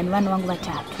kuti ndogara nevana vangu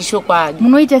vatatu. Ichokwadi.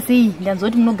 Munoita sei?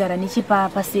 Ndanzoti munogara nechipa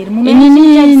paseri.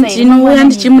 Inini ndinouya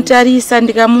ndichimutarisa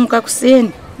ndikamuka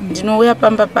kuseni. Ndinouya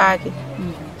pamba pake.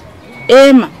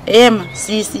 Emma,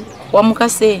 sisi, wamuka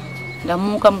sei?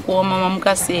 Ndamuka mukuwa mama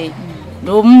muka sei?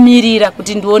 Ndomumirira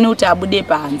kuti ndione kuti abude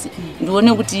panze.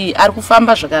 Ndione kuti ari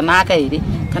kufamba zvakanaka here,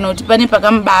 kana kuti pane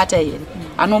pakamubata here.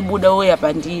 Anobuda oya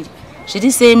pandiri.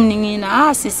 Zviri sei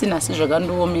muningina? Sisi nasi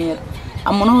zvakandoomera.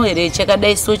 Amuno here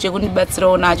chakadai so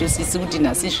chekundibatsirawo nacho sisi kuti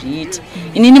nasi zviiti.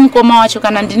 Inini mukoma wacho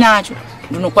kana ndinacho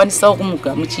ndinokwanisawo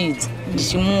kumugamuchidza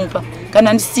ndichimupa.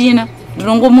 Kana ndisina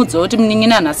ndinongomudza kuti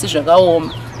muningina nasi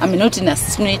zvakaoma. Aminoti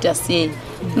nasi tinoita sei?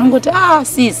 Ndinongoti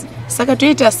sisi saka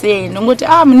toita sei? Ndingoti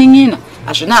muningina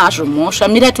hazvina hazvo mhosva,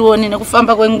 mira tione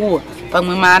nekufamba kwenguva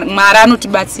pamwe Mwari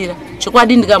anotibatsira.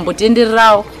 Chokwadi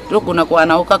ndikambotendererawo ndogona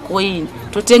kuwanawo kakoini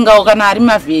totengawo kana ari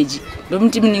mavheji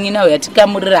ndomuti muningina uyu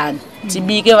atikamurirani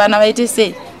tibike vana vaite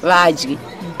sei vadye.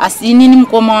 Asi inini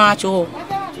mukoma wacho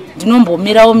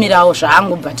ndinombomirawo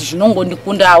zvangu but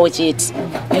zvinongondikundawo chete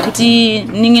nekuti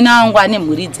muningina wangu ane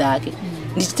mhuri dzake.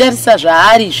 Ndichitarisa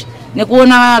zvaarizvi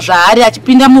nekuona zvaari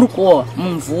achipinda murukowa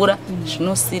mumvura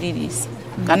zvinosiririsa.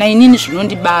 Kana inini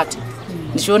zvinondibata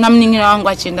ndichiona muningina wangu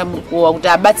achienda murukowa kuti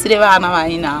abatsire vana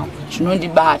vainawo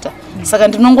zvinondibata. Saka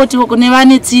ndinongoti kune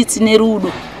vane tsitsi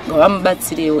nerudo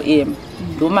ngavamubatsirewo Emma.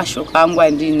 Ndo mashoko angu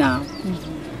andinawo.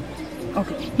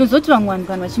 Okay. Nozoti vamwe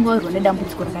vanhu vachingorwa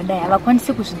nedambudziko rakadai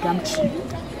havakwanisi kuzvigamuchira.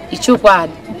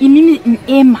 Ichokwadi. Inini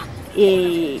Emma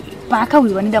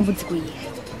paakawirwa nedambudziko iri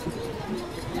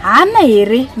hana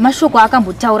here mashoko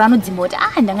akambotaura anodzimba kuti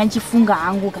ndanga ndichifunga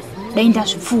hangu dai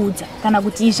ndazvipfuudza kana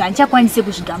kuti izvi handichakwanise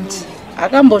kuzvigamuchira?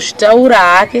 Akambozvitaura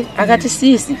hake akati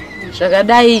sisi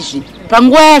zvakadai izvi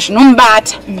panguva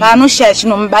yazvinomubata paanoshaya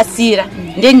chinomubatsira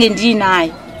ndenge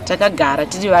ndiinaye takagara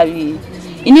tiri vaviri.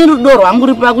 Ini rudo rwangu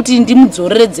ruri pakuti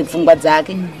ndimudzoreredze pfungwa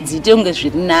dzake dziite kunge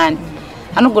zviri nani.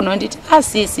 Anogona kunditi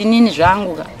asisi inini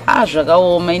zvangu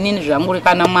zvakaoma inini zvangu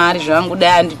kana Mwari zvangu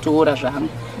dai anditora zvangu.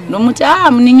 Ndomuti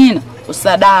muning'ina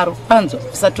usadaro panzo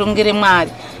usatongere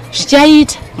Mwari.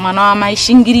 Zvichaita mwana wamai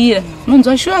shingirira.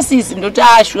 Unonzwa shuwa sisi ndoti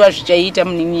shuwa zvichaita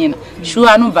muning'ina.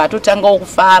 Shuwa anobva atotanga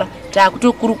kufara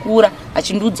takutokurukura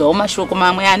achindudzawo mashoko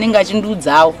mamwe anenge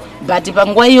achindudzawo but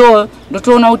panguva iyoyo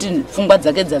ndotoona kuti pfungwa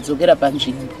dzake dzadzokera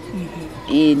panzvimbo.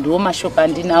 Ndo mashoko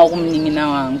andinawo kumuning'ina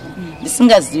wangu.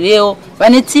 Ndisingazivewo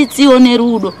vane tsitsiwo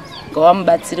nerudo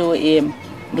ngavamubatsirewo Ema.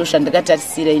 Ndo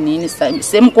zvandakatarisira inini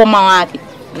semukoma wake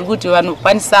ndiri kuti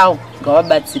vanokwanisawo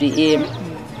ngavabatsire Ema.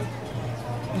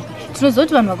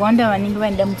 Tinozoti vanhu vakawanda vanenge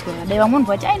vaine dambudziko rakadai vamwe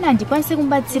vati aina handikwanisi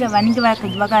kubatsira vanenge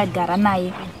vakagara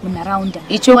naye munharaunda.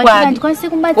 Icho kwadi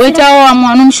woitawo vamwe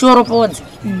vanomushoropodza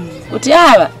kuti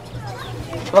ava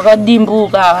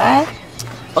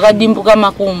vakadimbuka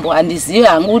makumbo. Handizivi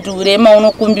hangu kuti urema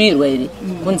unokumbirwa here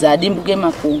kunzi adimbuke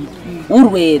makumbo.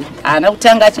 Urwere haana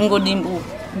kutanga achingodimbuka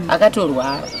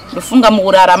akatorwara. Ndofunga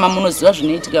mukurarama munoziva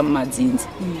zvinoitika mumadzinza,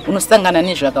 unosangana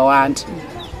nezvakawanda.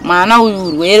 Mwana uyu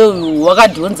urwere uyu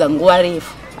wakadhonza nguva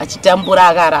refu achitambura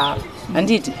akarara.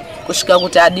 Handiti kusvika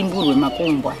kuti adimburwe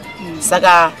makumbo.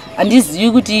 Saka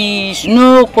handizivi kuti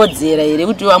zvinokodzera here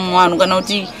kuti vamwe vanhu kana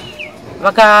kuti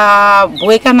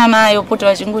vakabhowekana nayo poti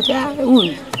vachingoti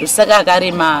uyu saka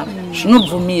akaremara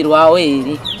zvinobvumirwawo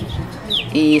here.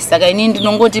 Saka ini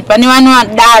ndinongoti pane vane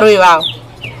vadaro ivavo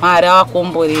Mwari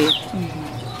avakomborera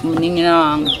muning'ina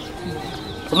wangu.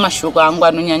 Mashoko angu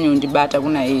anonyanya kundibata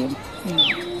kuna Ema.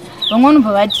 Vamwe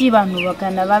vanobva vati vanhu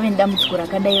kana vave nedambudziko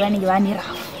rakadai vanenge vane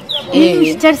rafu.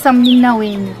 Zvitarisa muning'ina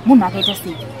wenyu munhu akaita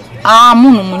sei?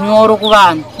 Munhu munyoro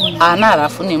kuvanhu haana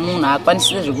rafu nemunhu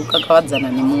haakwanisire zvekukakavadzana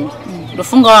nemunhu.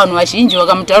 Ndofunga vanhu vazhinji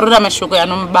vakamutarura mashoko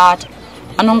anomubata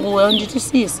anongouya nditi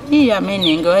sisi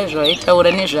amenhenge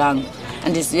vaizvaitaura nezvangu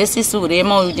handizive sisi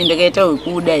urema uyu kuti ndakaita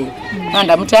hwekuda here.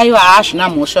 Ndamuti aiwa zvina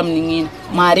mhosva muning'ina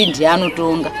Mwari ndiye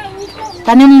anotonga.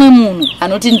 Pane mumwe munhu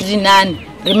anoti ndiri nani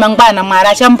remangwana Mwari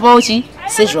achamupawo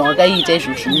sezvawakaita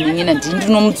izvozvo muning'ina ndini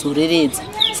ndinomudzoreredza.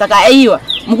 Saka aiwa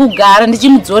mukugara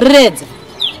ndichimudzoreredza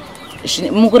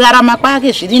mukurarama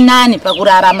kwake zviri nani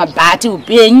pakurarama bhati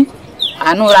upenyu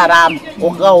anorarama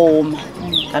wakaoma.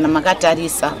 Kana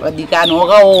makatarisa vadikani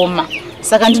wakaoma.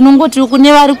 Saka ndinongoti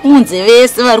kune vari kunze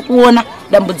vese vari kuona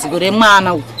dambudziko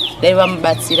remwana uyu dai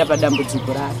vamubatsira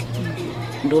padambudziko rake.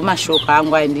 Ndo mashoko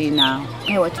angu andinawo.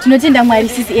 Tinotenda Mwari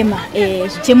sisi Ema,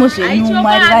 zvichemo zvenyu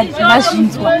Mwari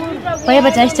vazvinzwa. Paya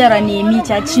patachitaura nemi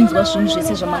tachinzwa zvinhu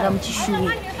zvese zvamanga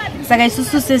muchishuwira. Saka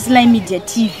isusu seSly Media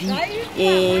TV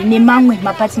nemamwe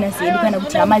mapartners edu kana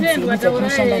kuti hama dzedu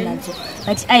dzatinoshanda nadzo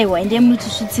vati aiwa ende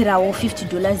munotisvitsirawo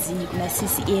 $50 kuna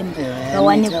sisi Ema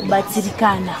vawane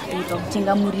kubatsirikana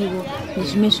pakutenga muriwo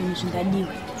nezvimwe zvinhu zvingadiwa.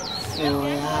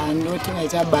 Ndoti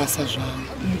vaita basa zvavo.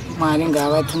 Mwari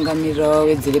ngavatungamirira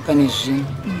wawedzere pane zvinhu.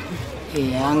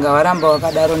 Angavaramba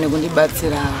wakadaro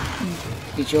nekundibatsira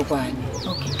ichokwadi.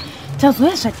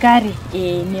 Tazouya zvakare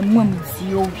nemumwe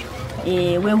mudziyo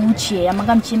uyu wewheelchair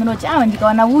yamanga muchemera kuti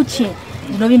ndikawana wheelchair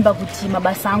ndinovimba kuti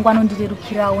mabasa angu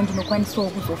anondirerukirawo ndinokwanisawo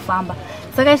kuzofamba.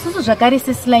 Saka isusu zvakare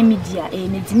seSly Media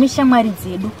nedzimwe shamwari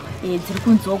dzedu dziri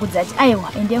kunzwawo kudzati aiwa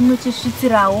ende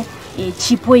munotisvitsirawo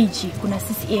chipo ichi kuna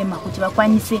sisi Ema kuti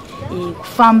vakwanise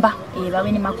kufamba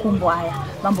vave nemakumbo aya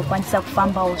vambokwanisa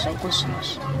kufambawo zvaiko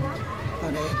zvinozvi.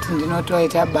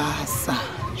 Ndinotoita basa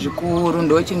zvikuru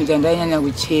ndo chinhu chandanyanya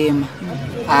kuchema.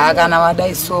 Kana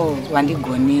vadai so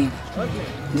vandigonera.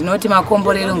 Ndinoti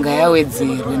makomborero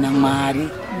ngayawedzerwe naMwari.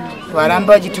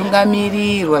 Varamba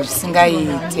vachitungamirirwa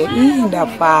zvisingaite.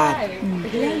 Ndafara.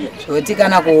 Zvoti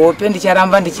kana kuhope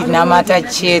ndicharamba ndichinamata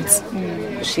chete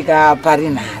kusvika pari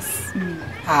nhasi.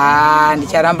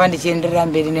 Ndicharamba ndichienderera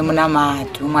mberi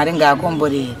nemunamato. Mwari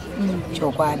ngaakomborere.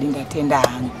 Chokwadi ndatenda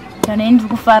hangu. Kana ndiri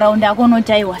kufara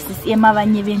ndakonoti aiwa sisi Ema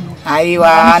vanye venhu.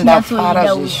 Aiwa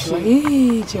ndafara zvisho.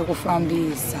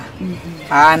 Chekufambisa.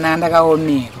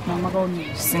 Ndakaomera.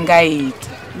 Singaita.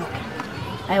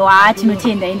 Aiwa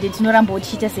tinotenda ende tinoramba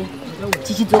tichiita sei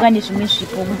tichidzoka nezvimwe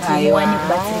zvipo kuti muwane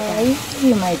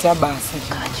kubatsirika. Maita basa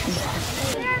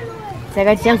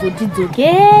saka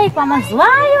tichazotidzokei pamazuva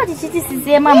ayo tichiti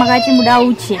sisi Ema makati muda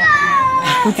wheelchair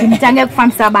kuti mutange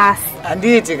kufambisa basa.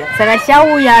 Handiitika. Saka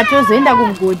tichauya tozoenda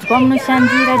kugodhi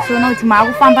kwamunoshandira tiona kuti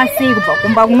maakufamba sei kubva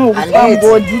kumba kuno kusvika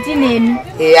kugodhi tinemi.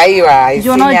 Aiwa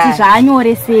tiona kuti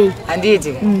zvaanyore sei.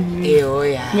 Handiitika.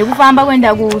 Ehoya. Nekufamba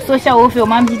kuenda kusocial welfare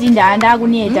mamutiti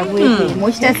ndakuneta kuwete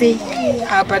mochita sei?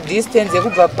 Apa distance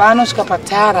yekubva pano svika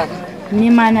patara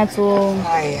nemanatso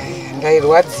aya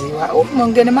ndairwadziwa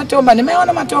unonge nematomba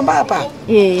nimeona matomba apa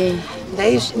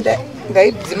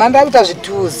ndaidzima ndakuita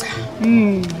zvituza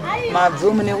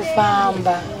mabvumu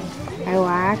nekufamba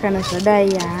aiwa kana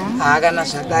zvadai kana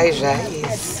zvadai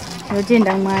zvaisi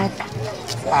tinotenda Mwari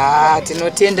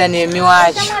tinotenda nemi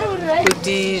wacho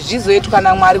kuti zvizoitwa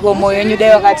naMwari komoyo wenyu dai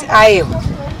wakati aiwa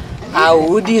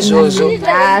haudi izvozvo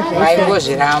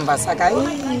maingozviramba saka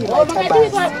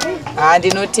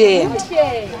ndinotenda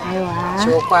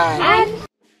chokwadi.